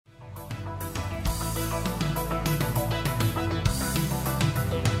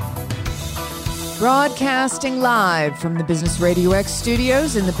Broadcasting live from the Business Radio X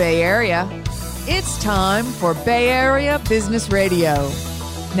studios in the Bay Area, it's time for Bay Area Business Radio.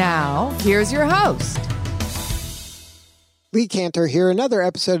 Now, here's your host. Lee Cantor here, another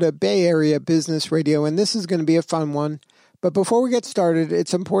episode of Bay Area Business Radio, and this is going to be a fun one. But before we get started,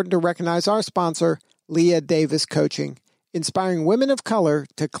 it's important to recognize our sponsor, Leah Davis Coaching, inspiring women of color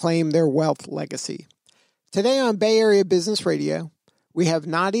to claim their wealth legacy. Today on Bay Area Business Radio, we have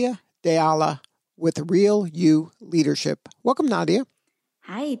Nadia Deala with Real You Leadership. Welcome, Nadia.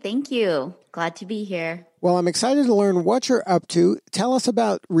 Hi, thank you. Glad to be here. Well, I'm excited to learn what you're up to. Tell us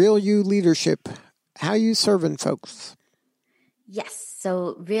about Real You Leadership. How you serving folks? Yes,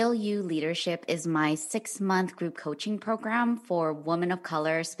 so Real You Leadership is my 6-month group coaching program for women of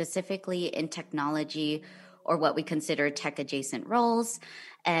color, specifically in technology or what we consider tech-adjacent roles.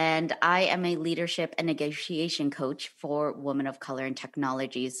 And I am a leadership and negotiation coach for women of color in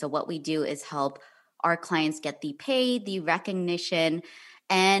technology. So what we do is help our clients get the pay, the recognition,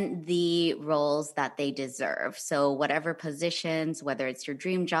 and the roles that they deserve. So whatever positions, whether it's your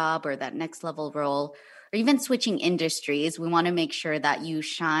dream job or that next level role, or even switching industries, we want to make sure that you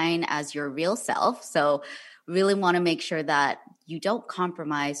shine as your real self. So really want to make sure that you don't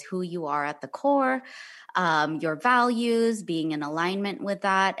compromise who you are at the core, your values, being in alignment with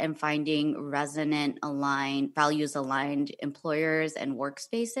that, and finding resonant, values-aligned employers and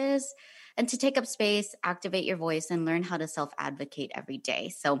workspaces, and to take up space, activate your voice, and learn how to self-advocate every day.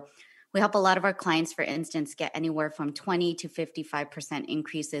 So we help a lot of our clients, for instance, get anywhere from 20 to 55%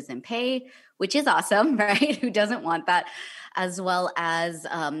 increases in pay, which is awesome, right? Who doesn't want that? As well as,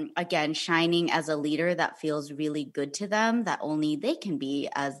 again, shining as a leader that feels really good to them, that only they can be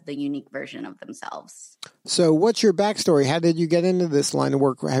as the unique version of themselves. So what's your backstory? How did you get into this line of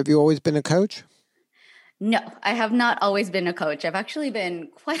work? Have you always been a coach? No, I have not always been a coach. I've actually been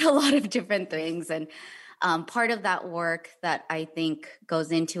quite a lot of different things. And part of that work that I think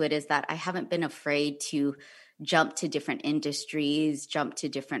goes into it is that I haven't been afraid to jump to different industries, jump to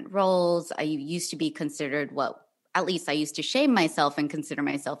different roles. I used to be considered at least I used to shame myself and consider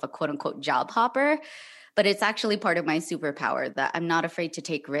myself a quote unquote job hopper. But it's actually part of my superpower that I'm not afraid to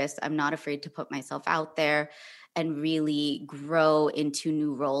take risks. I'm not afraid to put myself out there and really grow into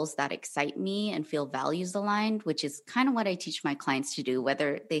new roles that excite me and feel values aligned, which is kind of what I teach my clients to do,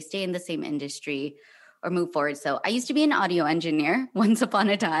 whether they stay in the same industry or move forward. So I used to be an audio engineer once upon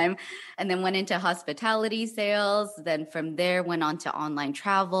a time, and then went into hospitality sales. Then from there went on to online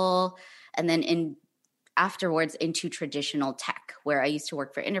travel, and then afterwards into traditional tech, where I used to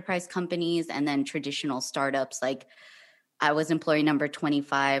work for enterprise companies and then traditional startups. Like I was employee number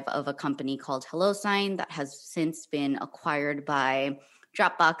 25 of a company called HelloSign that has since been acquired by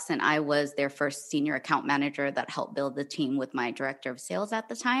Dropbox, and I was their first senior account manager that helped build the team with my director of sales at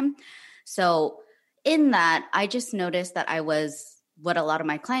the time. So in that, I just noticed that I was what a lot of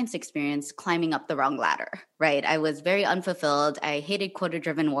my clients experienced, climbing up the wrong ladder, right? I was very unfulfilled. I hated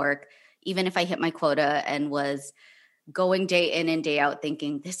quota-driven work, even if I hit my quota, and was going day in and day out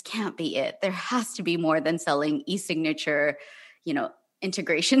thinking, this can't be it. There has to be more than selling e-signature,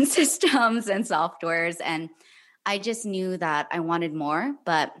 integration systems and softwares. And I just knew that I wanted more.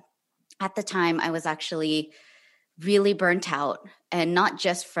 But at the time, I was actually really burnt out, and not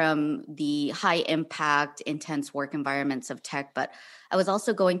just from the high impact, intense work environments of tech, but I was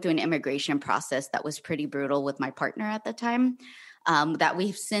also going through an immigration process that was pretty brutal with my partner at the time, that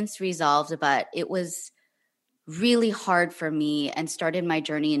we've since resolved, but it was really hard for me, and started my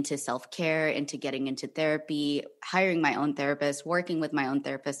journey into self-care, into getting into therapy, hiring my own therapist, working with my own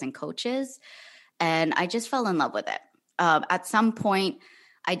therapists and coaches. And I just fell in love with it. At some point,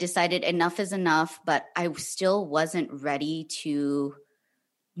 I decided enough is enough, but I still wasn't ready to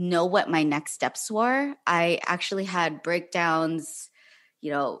know what my next steps were. I actually had breakdowns,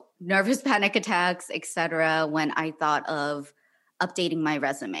 nervous panic attacks, etc., when I thought of updating my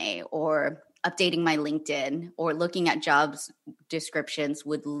resume or updating my LinkedIn or looking at jobs descriptions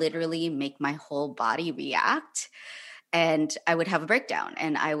would literally make my whole body react. And I would have a breakdown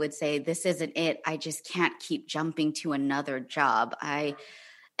and I would say, this isn't it. I just can't keep jumping to another job.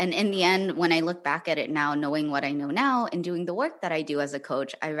 And in the end, when I look back at it now, knowing what I know now and doing the work that I do as a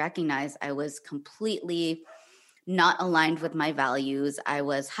coach, I recognize I was completely not aligned with my values. I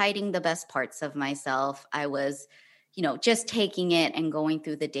was hiding the best parts of myself. I was, just taking it and going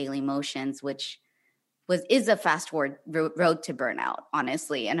through the daily motions, which is a fast road to burnout,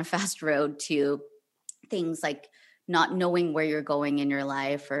 honestly, and a fast road to things like not knowing where you're going in your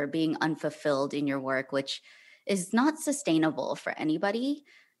life or being unfulfilled in your work, which is not sustainable for anybody.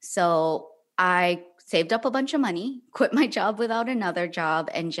 So I saved up a bunch of money, quit my job without another job,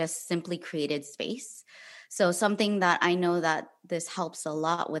 and just simply created space. So something that I know that this helps a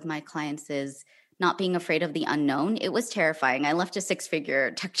lot with my clients is not being afraid of the unknown. It was terrifying. I left a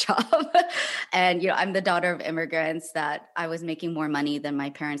 6-figure tech job and, I'm the daughter of immigrants that I was making more money than my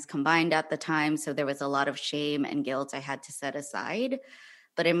parents combined at the time. So there was a lot of shame and guilt I had to set aside.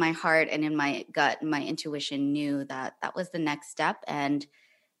 But in my heart and in my gut, my intuition knew that that was the next step. And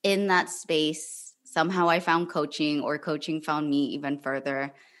in that space, somehow I found coaching, or coaching found me even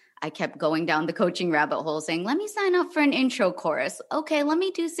further. I kept going down the coaching rabbit hole saying, let me sign up for an intro course. Okay, let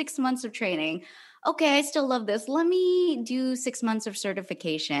me do 6 months of training. Okay, I still love this. Let me do 6 months of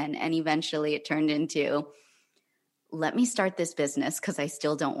certification. And eventually it turned into, let me start this business because I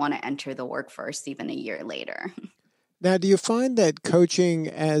still don't want to enter the workforce even a year later. Now, do you find that coaching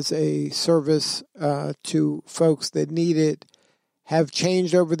as a service to folks that need it have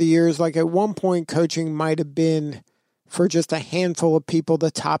changed over the years? Like at one point, coaching might have been for just a handful of people,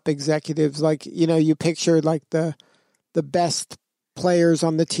 the top executives. Like, you picture like the best players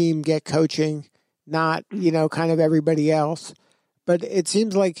on the team get coaching, not, kind of everybody else. But it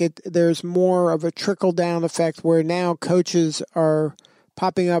seems like there's more of a trickle-down effect where now coaches are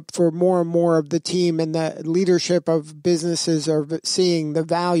popping up for more and more of the team, and the leadership of businesses are seeing the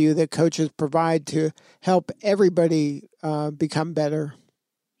value that coaches provide to help everybody become better.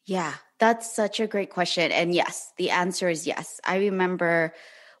 Yeah, that's such a great question. And yes, the answer is yes. I remember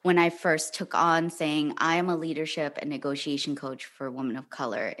when I first took on saying, I am a leadership and negotiation coach for women of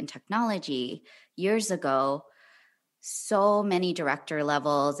color in technology years ago. So many director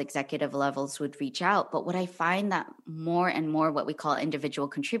levels, executive levels would reach out. But what I find that more and more what we call individual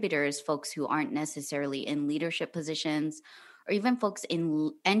contributors, folks who aren't necessarily in leadership positions or even folks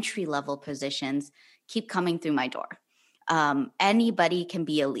in entry level positions, keep coming through my door. Anybody can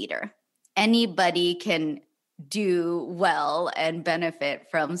be a leader. Anybody can do well and benefit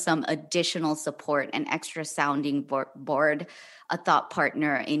from some additional support, an extra sounding board, a thought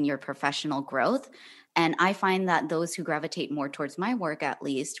partner in your professional growth. And I find that those who gravitate more towards my work, at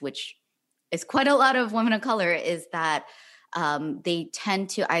least, which is quite a lot of women of color, is that they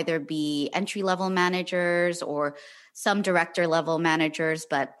tend to either be entry-level managers or some director-level managers,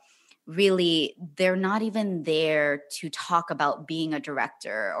 but really they're not even there to talk about being a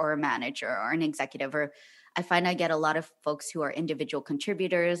director or a manager or an executive. Or I find I get a lot of folks who are individual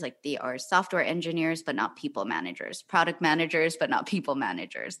contributors, like they are software engineers, but not people managers, product managers, but not people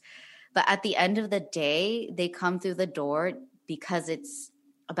managers. But at the end of the day, they come through the door because it's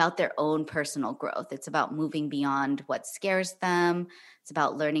about their own personal growth. It's about moving beyond what scares them. It's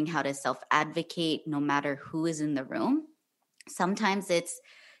about learning how to self-advocate no matter who is in the room. Sometimes it's,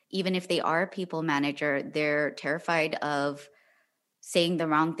 even if they are a people manager, they're terrified of saying the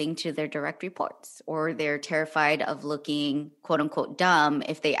wrong thing to their direct reports, or they're terrified of looking quote unquote dumb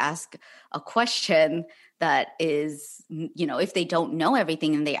if they ask a question that is, if they don't know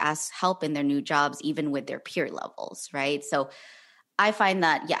everything and they ask help in their new jobs, even with their peer levels, right? So I find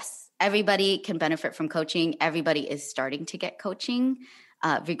that, yes, everybody can benefit from coaching. Everybody is starting to get coaching,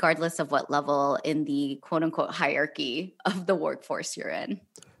 regardless of what level in the quote unquote hierarchy of the workforce you're in.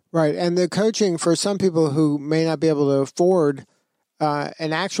 Right. And the coaching for some people who may not be able to afford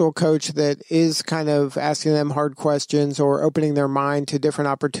an actual coach that is kind of asking them hard questions or opening their mind to different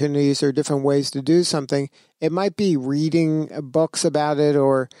opportunities or different ways to do something. It might be reading books about it,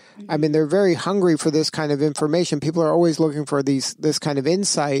 or, I mean, they're very hungry for this kind of information. People are always looking for this kind of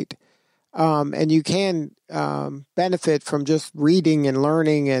insight. And you can benefit from just reading and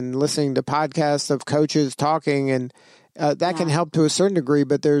learning and listening to podcasts of coaches talking, and that can help to a certain degree.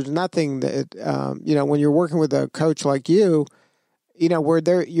 But there's nothing that, when you're working with a coach like you,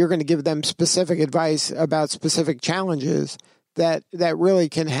 where you're going to give them specific advice about specific challenges that really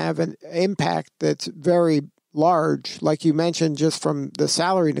can have an impact that's very large, like you mentioned, just from the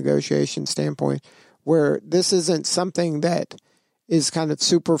salary negotiation standpoint, where this isn't something that is kind of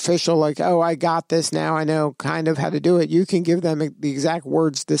superficial, like, oh, I got this now, I know kind of how to do it. You can give them the exact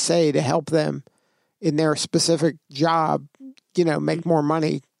words to say to help them in their specific job, make more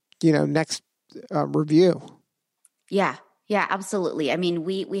money, next review. Yeah, absolutely. I mean,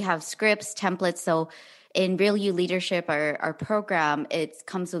 we have scripts, templates. So in Real You Leadership, our program, it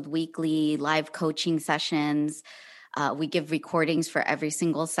comes with weekly live coaching sessions. We give recordings for every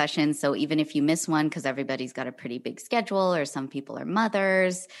single session. So even if you miss one, because everybody's got a pretty big schedule, or some people are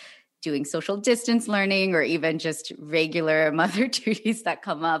mothers doing social distance learning, or even just regular mother duties that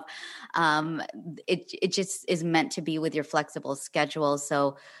come up, it just is meant to be with your flexible schedule.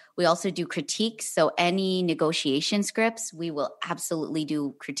 So We also do critiques. So any negotiation scripts, we will absolutely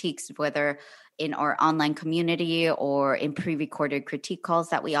do critiques, whether in our online community or in pre-recorded critique calls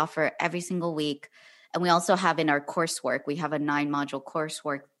that we offer every single week. And we also have in our coursework, we have a 9-module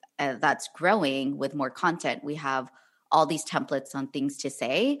coursework that's growing with more content. We have all these templates on things to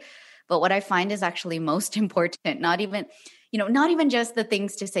say. But what I find is actually most important, not even just the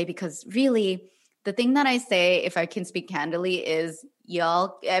things to say, because really the thing that I say, if I can speak candidly, is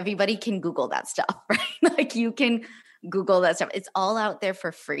everybody can Google that stuff, right? Like you can Google that stuff. It's all out there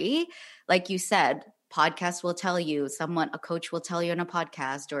for free. Like you said, podcasts will tell you, a coach will tell you in a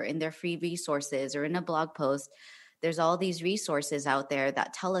podcast or in their free resources or in a blog post. There's all these resources out there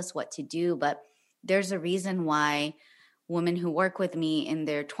that tell us what to do. But there's a reason why women who work with me in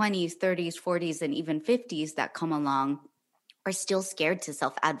their 20s, 30s, 40s, and even 50s that come along are still scared to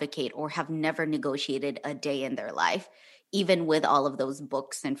self-advocate or have never negotiated a day in their life, even with all of those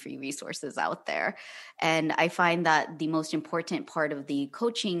books and free resources out there. And I find that the most important part of the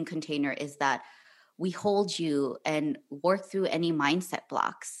coaching container is that we hold you and work through any mindset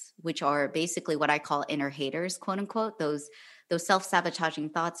blocks, which are basically what I call inner haters, quote unquote, those self-sabotaging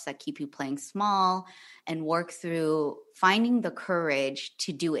thoughts that keep you playing small, and work through finding the courage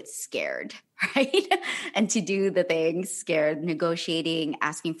to do it scared, right? And to do the things scared, negotiating,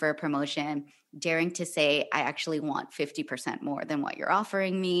 asking for a promotion, daring to say, I actually want 50% more than what you're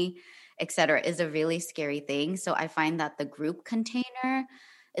offering me, et cetera, is a really scary thing. So I find that the group container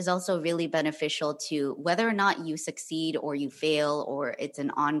is also really beneficial to whether or not you succeed or you fail, or it's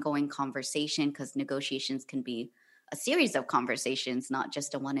an ongoing conversation, because negotiations can be a series of conversations, not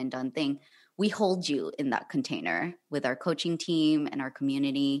just a one and done thing. We hold you in that container with our coaching team and our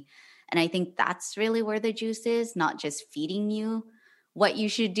community. And I think that's really where the juice is, not just feeding you what you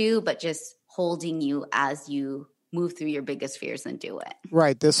should do, but just holding you as you move through your biggest fears and do it.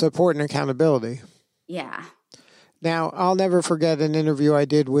 Right. The support and accountability. Yeah. Now, I'll never forget an interview I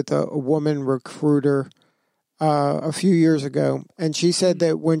did with a woman recruiter a few years ago. And she said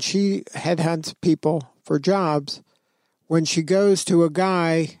that when she headhunts people for jobs, when she goes to a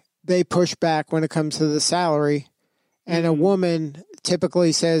guy, they push back when it comes to the salary. And a woman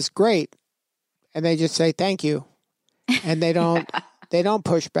typically says, great. And they just say, thank you. And they don't, they don't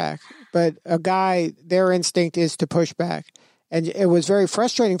push back. But a guy, their instinct is to push back. And it was very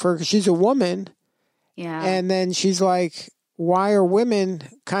frustrating for her because she's a woman. Yeah. And then she's like, why are women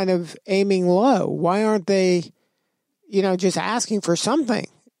kind of aiming low? Why aren't they, just asking for something?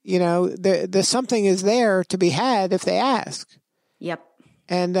 The something is there to be had if they ask. Yep.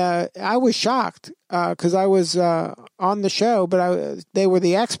 And I was shocked because I was on the show, but they were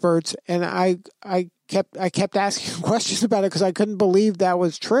the experts, and I kept asking questions about it because I couldn't believe that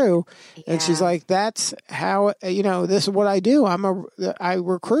was true. Yeah. And she's like, "That's how this is what I do. I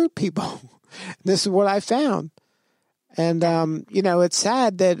recruit people. This is what I found." And it's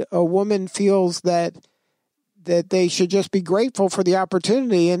sad that a woman feels that they should just be grateful for the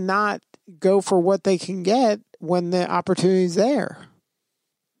opportunity and not go for what they can get when the opportunity is there.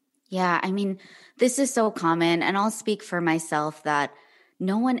 Yeah, I mean, this is so common, and I'll speak for myself that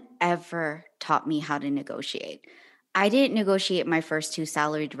no one ever taught me how to negotiate. I didn't negotiate my first 2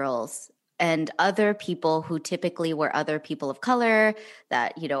 salaried roles, and other people who typically were other people of color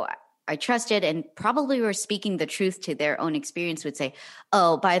that, I trusted and probably were speaking the truth to their own experience would say,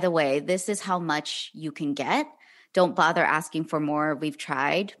 oh, by the way, this is how much you can get. Don't bother asking for more. We've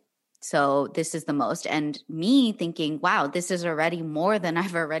tried. So this is the most. And me thinking, wow, this is already more than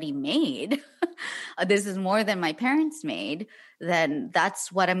I've already made. This is more than my parents made. Then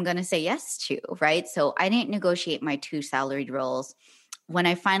that's what I'm going to say yes to, right? So I didn't negotiate my 2 salaried roles. When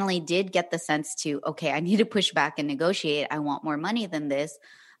I finally did get the sense to, okay, I need to push back and negotiate. I want more money than this.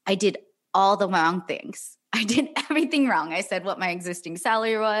 I did all the wrong things. I did everything wrong. I said what my existing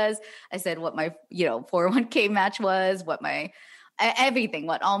salary was. I said what my, 401k match was, what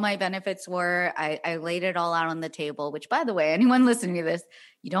all my benefits were. I laid it all out on the table, which, by the way, anyone listening to this,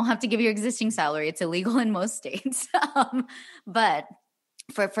 you don't have to give your existing salary. It's illegal in most states. But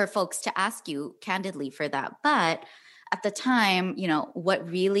for folks to ask you candidly for that. But at the time, what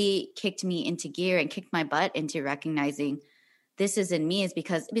really kicked me into gear and kicked my butt into recognizing this is in me is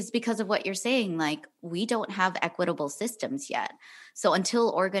because of what you're saying. Like, we don't have equitable systems yet. So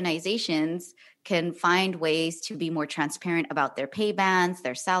until organizations can find ways to be more transparent about their pay bands,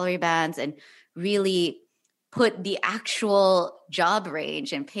 their salary bands, and really put the actual job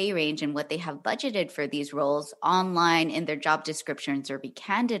range and pay range and what they have budgeted for these roles online in their job descriptions, or be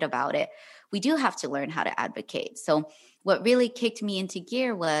candid about it, we do have to learn how to advocate. So what really kicked me into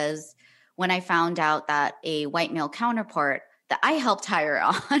gear was when I found out that a white male counterpart that I helped hire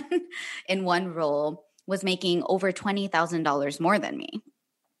on in one role was making over $20,000 more than me.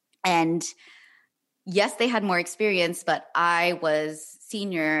 And yes, they had more experience, but I was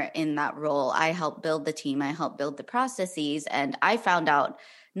senior in that role. I helped build the team. I helped build the processes. And I found out,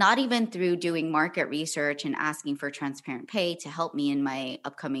 not even through doing market research and asking for transparent pay to help me in my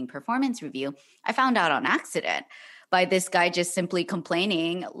upcoming performance review, I found out on accident by this guy just simply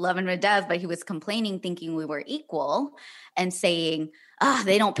complaining, love him to death, but he was complaining thinking we were equal and saying,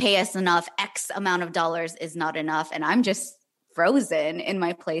 they don't pay us enough. X amount of dollars is not enough. And I'm just frozen in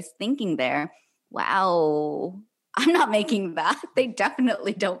my place thinking there, wow, I'm not making that. They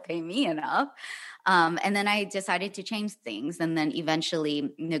definitely don't pay me enough. And then I decided to change things and then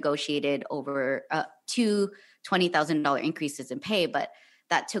eventually negotiated over 2 $20,000 increases in pay. But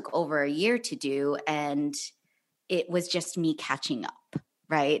that took over a year to do. And it was just me catching up,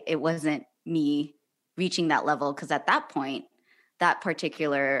 right? It wasn't me reaching that level because at that point,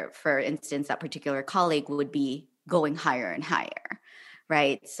 for instance, that particular colleague would be going higher and higher,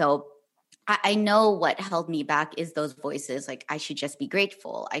 right? So I know what held me back is those voices like, I should just be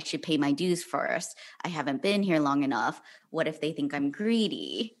grateful. I should pay my dues first. I haven't been here long enough. What if they think I'm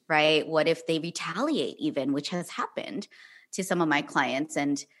greedy, right? What if they retaliate even, which has happened to some of my clients,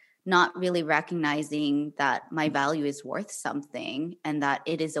 and not really recognizing that my value is worth something and that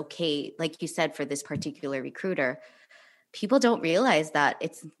it is okay. Like you said, for this particular recruiter, people don't realize that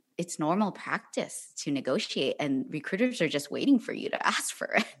it's normal practice to negotiate, and recruiters are just waiting for you to ask for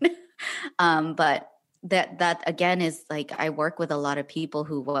it. But that again is like, I work with a lot of people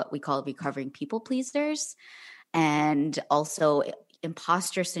who, what we call recovering people pleasers. And also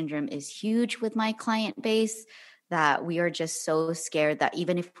imposter syndrome is huge with my client base, that we are just so scared that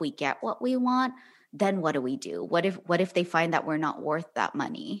even if we get what we want, then what do we do? What if they find that we're not worth that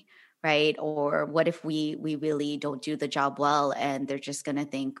money? Right? Or what if we really don't do the job well and they're just going to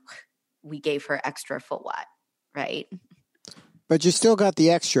think we gave her extra for what? Right? But you still got the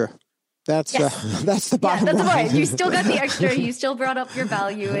extra. That's that's the bottom line. Right. You still got the extra. You still brought up your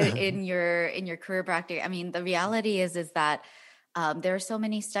value in your career practice. I mean, the reality is that there are so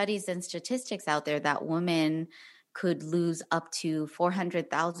many studies and statistics out there that women could lose up to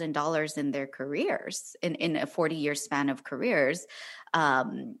 $400,000 in their careers in a 40-year span of careers.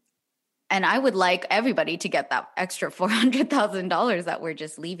 And I would like everybody to get that extra $400,000 that we're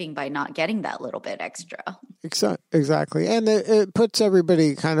just leaving by not getting that little bit extra. Exactly. And it puts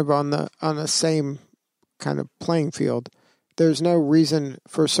everybody kind of on the same kind of playing field. There's no reason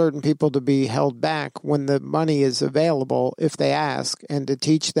for certain people to be held back when the money is available if they ask, and to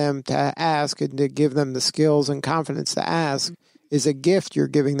teach them to ask and to give them the skills and confidence to ask is a gift you're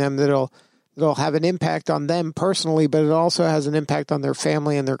giving them that'll have an impact on them personally, but it also has an impact on their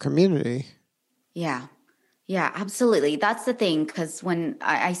family and their community. Yeah. Yeah, absolutely. That's the thing, because when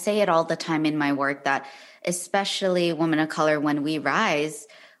I say it all the time in my work, that especially women of color, when we rise,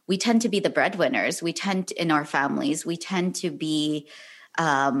 we tend to be the breadwinners. In our families, we tend to be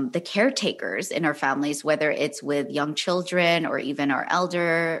the caretakers in our families, whether it's with young children or even our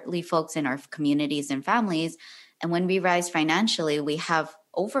elderly folks in our communities and families. And when we rise financially, we have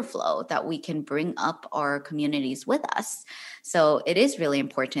overflow that we can bring up our communities with us. So it is really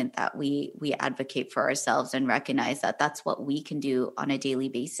important that we advocate for ourselves and recognize that that's what we can do on a daily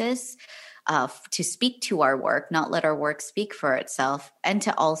basis, to speak to our work, not let our work speak for itself, and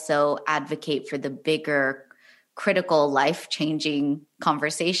to also advocate for the bigger, critical, life-changing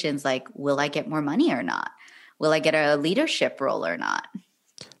conversations like, will I get more money or not? Will I get a leadership role or not?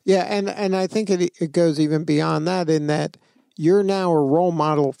 Yeah, and I think it goes even beyond that, in that you're now a role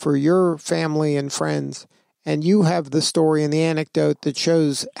model for your family and friends, and you have the story and the anecdote that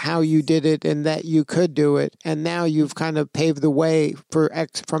shows how you did it and that you could do it. And now you've kind of paved the way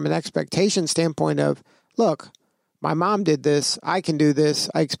from an expectation standpoint of, look, my mom did this. I can do this.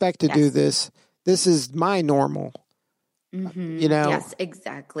 I expect to do this. This is my normal. Mm-hmm. You know? Yes,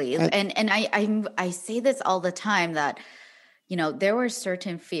 exactly. And I say this all the time that, there were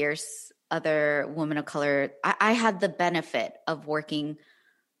certain fierce other women of color. I had the benefit of working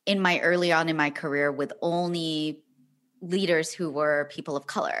early on in my career with only leaders who were people of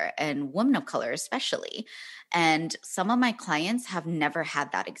color and women of color, especially. And some of my clients have never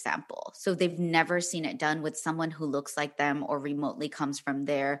had that example. So they've never seen it done with someone who looks like them or remotely comes from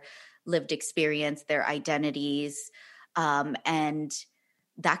their lived experience, their identities. And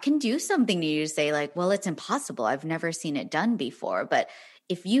that can do something to you to say like, well, it's impossible. I've never seen it done before. But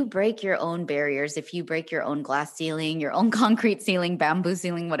if you break your own barriers, if you break your own glass ceiling, your own concrete ceiling, bamboo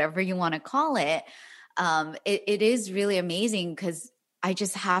ceiling, whatever you want to call it, it is really amazing, because I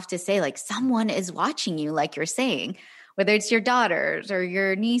just have to say, like, someone is watching you, like you're saying, whether it's your daughters or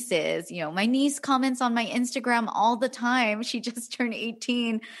your nieces. My niece comments on my Instagram all the time. She just turned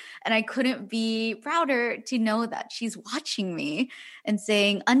 18, and I couldn't be prouder to know that she's watching me and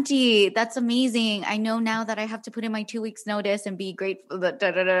saying, Auntie, that's amazing. I know now that I have to put in my 2 weeks notice and be grateful.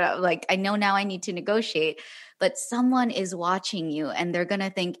 Like, I know now I need to negotiate, but someone is watching you, and they're going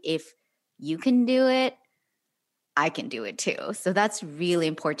to think, if you can do it, I can do it too. So that's really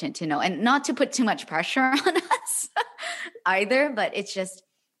important to know, and not to put too much pressure on us either, but it's just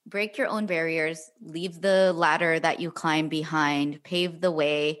break your own barriers, leave the ladder that you climb behind, pave the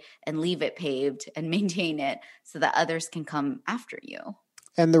way, and leave it paved and maintain it so that others can come after you.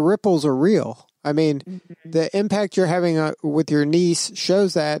 And the ripples are real. I mean, the impact you're having with your niece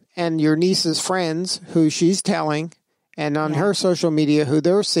shows that, and your niece's friends who she's telling, and on her social media who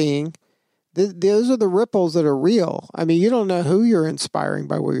they're seeing. Those are the ripples that are real. I mean, you don't know who you're inspiring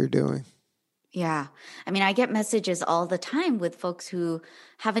by what you're doing. Yeah. I mean, I get messages all the time with folks who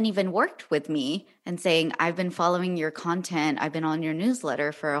haven't even worked with me and saying, I've been following your content. I've been on your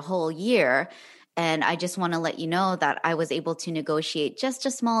newsletter for a whole year. And I just want to let you know that I was able to negotiate just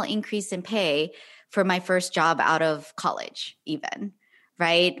a small increase in pay for my first job out of college, even.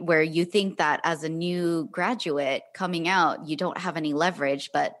 Right? Where you think that as a new graduate coming out, you don't have any leverage,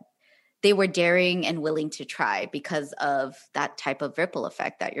 but they were daring and willing to try because of that type of ripple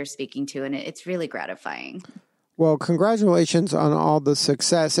effect that you're speaking to. And it's really gratifying. Well, congratulations on all the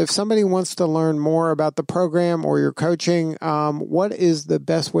success. If somebody wants to learn more about the program or your coaching, what is the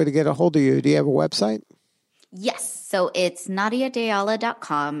best way to get a hold of you? Do you have a website? Yes. So it's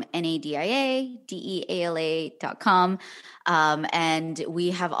NadiaDeala.com, NadiaDeala.com. And we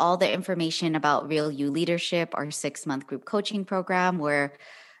have all the information about Real You Leadership, our 6-month group coaching program, where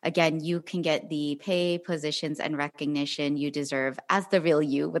again, you can get the pay, positions, and recognition you deserve as the real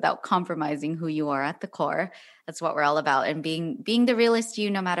you without compromising who you are at the core. That's what we're all about. And being the realest you,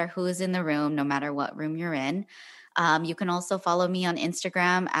 no matter who is in the room, no matter what room you're in. You can also follow me on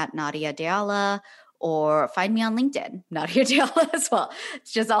Instagram at Nadia Deala, or find me on LinkedIn, Nadia Deala as well.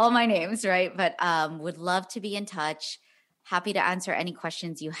 It's just all my names, right? But would love to be in touch. Happy to answer any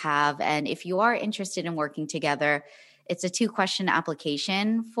questions you have. And if you are interested in working together, it's a 2-question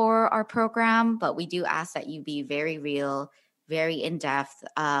application for our program, but we do ask that you be very real, very in-depth.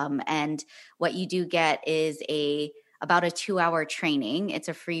 And what you do get is about a 2-hour training. It's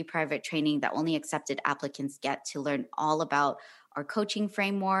a free private training that only accepted applicants get to learn all about our coaching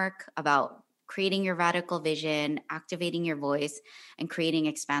framework, about creating your radical vision, activating your voice, and creating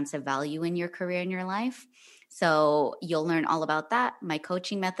expansive value in your career and your life. So you'll learn all about that, my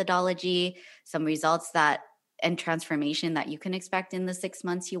coaching methodology, some results and transformation that you can expect in the 6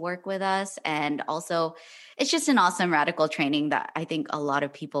 months you work with us. And also, it's just an awesome radical training that I think a lot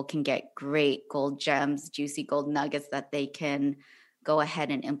of people can get great gold gems, juicy gold nuggets that they can go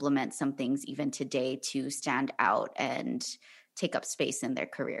ahead and implement some things even today to stand out and take up space in their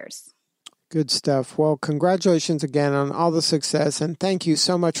careers. Good stuff. Well, congratulations again on all the success. And thank you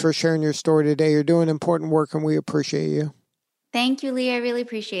so much for sharing your story today. You're doing important work, and we appreciate you. Thank you, Lee. I really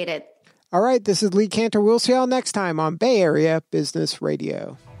appreciate it. All right, this is Lee Cantor. We'll see y'all next time on Bay Area Business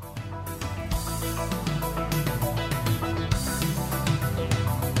Radio.